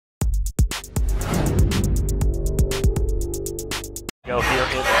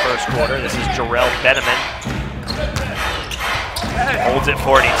first quarter. This is Jarrell Benneman. Holds it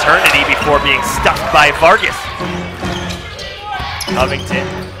for an eternity before being stuffed by Vargas. Covington,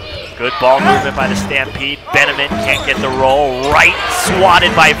 good ball movement by the Stampede. Benneman can't get the roll. Right,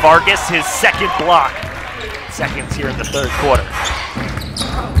 swatted by Vargas, his second block. Seconds here in the third quarter.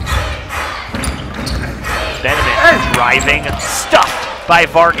 Benneman driving, stuffed by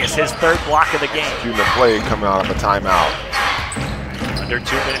Vargas, his third block of the game. Executing the play coming out of a timeout. Under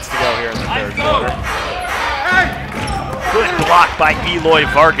 2 minutes to go here in the third quarter. Good block by Eloy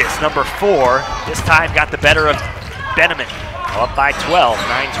Vargas, number 4. This time got the better of Benneman. Up by 12,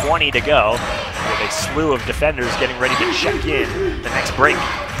 9:20 to go. With a slew of defenders getting ready to check in the next break.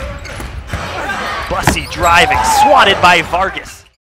 Bussy driving, swatted by Vargas.